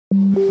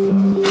Hi,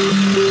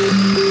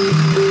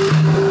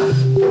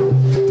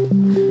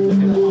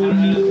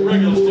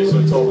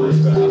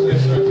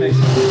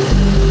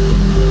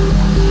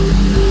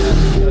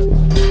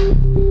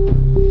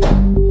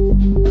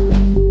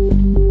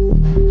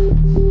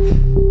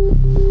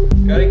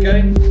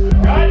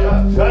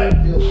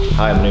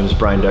 my name is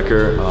Bryan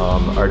Decker,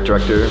 art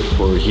director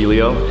for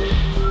Helio,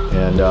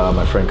 and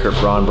my friend Kurt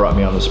Braun brought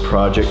me on this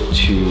project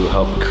to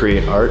help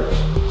create art.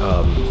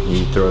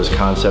 He throws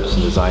concepts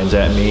and designs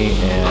at me,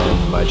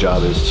 and my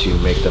job is to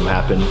make them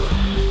happen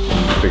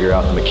and figure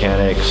out the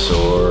mechanics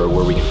or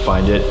where we can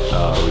find it.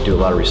 We do a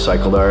lot of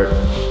recycled art.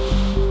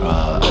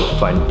 I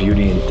find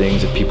beauty in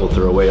things that people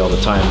throw away all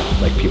the time.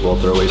 Like, people will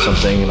throw away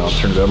something and I'll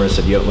turn it over and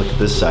say, you haven't looked at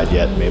this side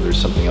yet, maybe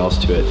there's something else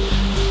to it.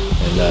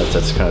 And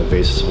that's kind of the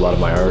basis of a lot of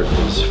my art,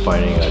 is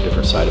finding a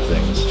different side of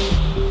things.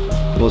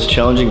 The most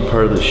challenging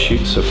part of the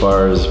shoot so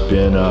far has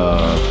been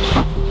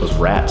those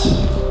rats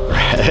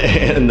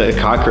and the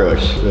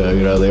cockroach.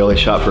 You know, they only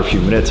shot for a few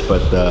minutes, but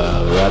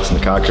the rats and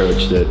the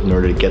cockroach, that in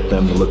order to get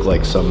them to look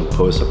like some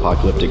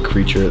post-apocalyptic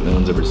creature that no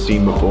one's ever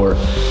seen before,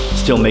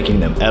 still making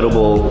them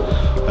edible,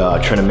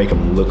 trying to make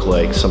them look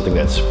like something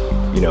that's,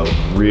 you know,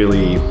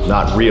 really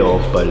not real,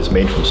 but is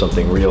made from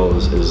something real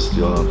is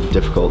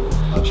difficult.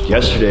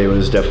 Yesterday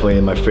was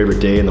definitely my favorite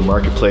day in the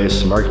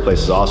marketplace. The marketplace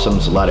is awesome.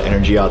 There's a lot of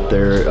energy out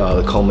there.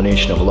 The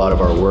culmination of a lot of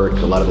our work.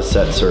 A lot of the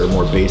sets are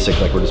more basic,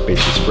 like we're just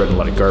basically spreading a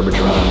lot of garbage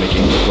around,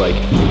 making it look like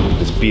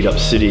this beat up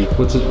city.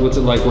 What's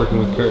it like working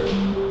with Kurt?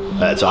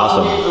 It's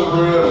awesome.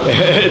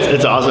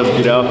 it's awesome.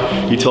 You know,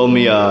 he told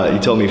me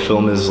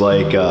film is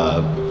like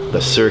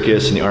the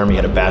circus and the army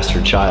had a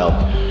bastard child,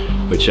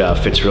 which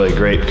fits really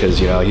great because,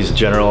 you know, he's a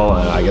general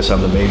and I guess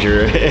I'm the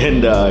major,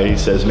 and he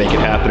says make it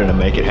happen, and I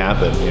make it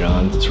happen, you know,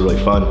 and it's really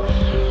fun.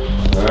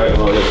 All right,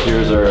 well,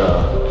 here's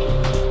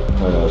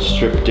our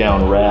stripped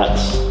down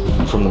rats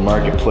from the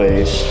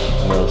marketplace.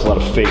 There's a lot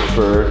of fake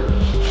fur.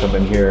 Come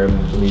in here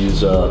and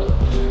use a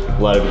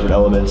lot of different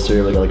elements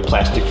here, like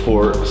plastic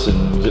forks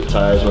and zip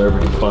ties, whatever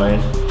you can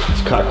find.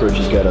 This cockroach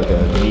has got like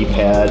a knee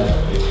pad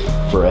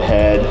for a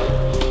head,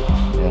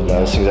 and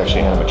this thing's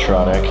actually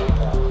animatronic.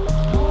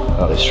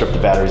 They stripped the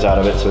batteries out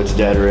of it, so it's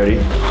dead already.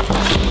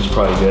 It's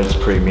probably good. It's a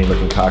pretty mean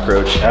looking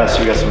cockroach. So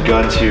we got some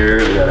guns here.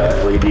 We got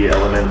LED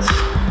elements,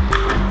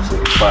 so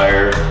they can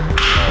fire.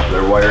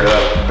 They're wired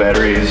up,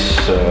 batteries,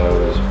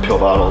 pill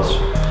bottles,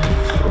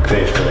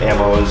 okay, for the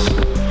ammos.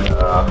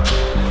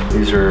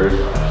 These are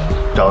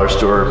dollar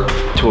store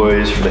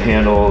toys for the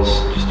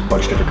handles, just a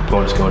bunch of different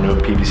components going to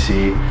it.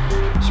 PVC,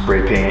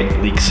 spray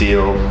paint, leak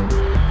seal.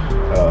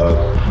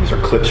 These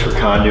are clips for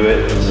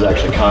conduit. This is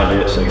actually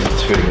conduit, so I guess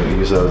it's fitting to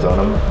use those on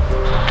them.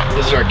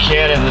 This is our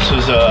cannon. This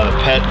was the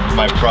pet of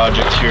my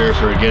project here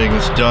for getting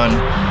this done.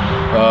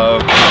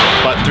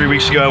 About 3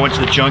 weeks ago, I went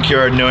to the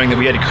junkyard knowing that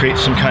we had to create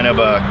some kind of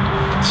a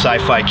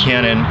sci-fi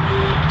cannon.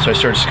 So I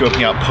started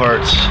scoping out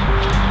parts.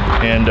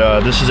 And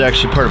this is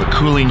actually part of a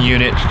cooling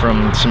unit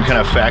from some kind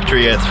of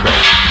factory. It's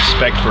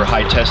spec for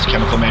high-test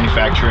chemical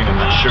manufacturing, I'm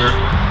not sure.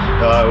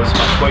 It was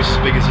about twice as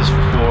big as this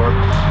before.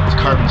 It's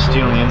carbon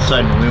steel on the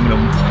inside and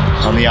aluminum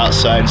on the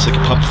outside. So it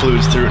can pump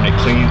fluids through it and it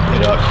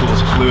cools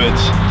the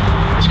fluids.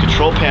 This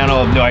control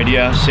panel, no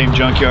idea, same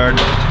junkyard.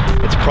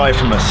 It's probably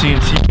from a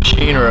CNC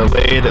machine or a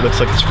lathe that looks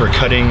like it's for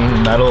cutting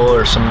metal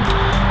or some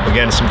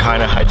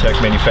kind of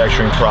high-tech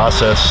manufacturing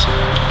process.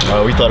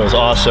 We thought it was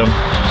awesome.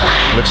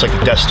 It looks like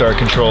the Death Star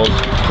controlled.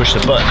 Push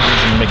the buttons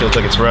and make it look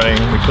like it's running.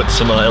 We put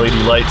some LED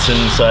lights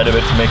inside of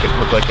it to make it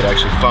look like it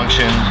actually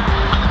functioned.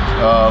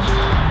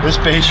 This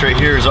base right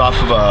here is off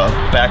of a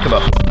back of a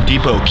Home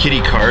Depot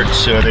kitty cart,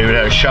 so they would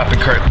have a shopping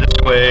cart this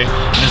way,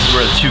 and this is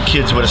where the two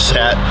kids would have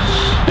sat.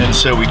 And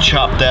so we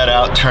chopped that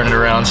out, turned it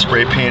around,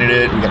 spray painted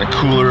it. We got a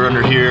cooler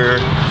under here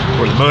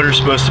where the motor's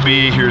supposed to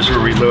be. Here's where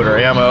we load our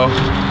ammo.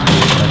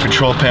 Our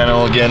control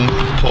panel, again,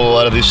 pull a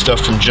lot of these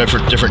stuff from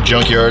different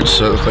junkyards,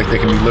 so it looks like they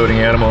can be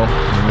loading ammo.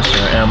 We're missing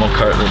our ammo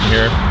cart right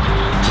here.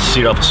 It's a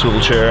seat off a swivel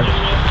chair.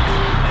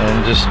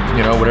 And just,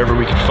 you know, whatever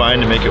we can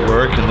find to make it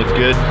work and look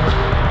good,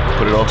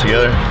 put it all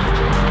together.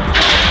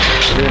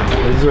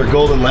 This is our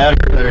golden ladder.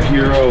 Our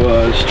hero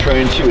is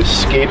trying to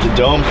escape the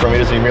dome from it. He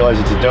doesn't even realize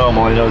it's a dome.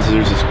 All he knows is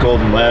there's this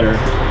golden ladder.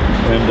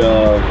 And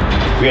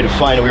we had to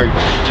find it. We didn't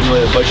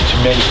really have a budget to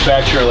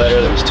manufacture a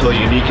ladder that was totally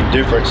unique and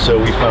different, so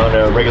we found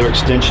a regular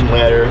extension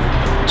ladder,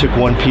 took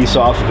one piece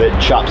off of it,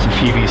 chopped some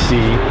PVC,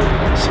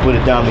 split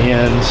it down the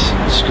ends,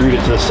 screwed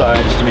it to the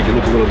side just to make it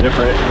look a little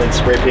different, and then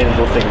spray painted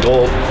the whole thing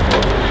gold.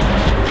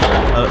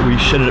 We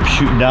ended up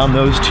shooting down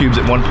those tubes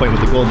at one point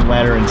with the golden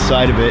ladder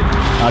inside of it.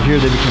 Out here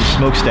they become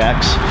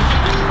smokestacks.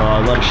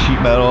 A lot of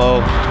sheet metal.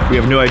 We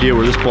have no idea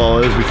where this ball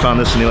is. We found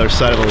this on the other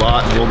side of the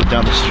lot and rolled it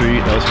down the street.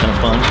 That was kind of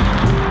fun.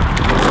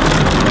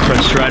 My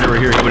friend Strider over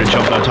here, he would have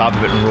jumped on top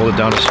of it and rolled it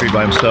down the street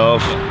by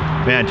himself.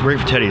 Man, working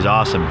for Teddy is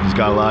awesome. He's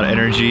got a lot of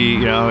energy,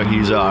 you know,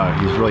 he's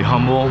really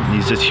humble.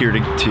 He's just here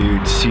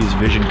to see his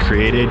vision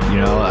created, you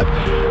know.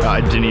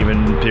 I didn't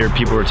even hear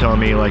people were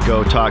telling me, like,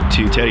 go talk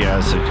to Teddy. And I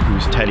was like,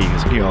 who's Teddy?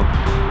 He's, you know,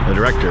 the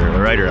director,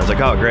 the writer. I was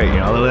like, oh, great, you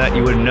know, other than that,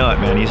 you wouldn't know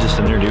it, man. He's just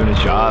in there doing his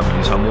job, and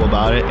he's humble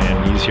about it,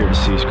 and he's here to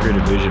see his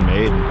creative vision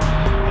made,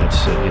 and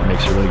it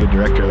makes a really good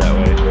director that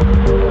way.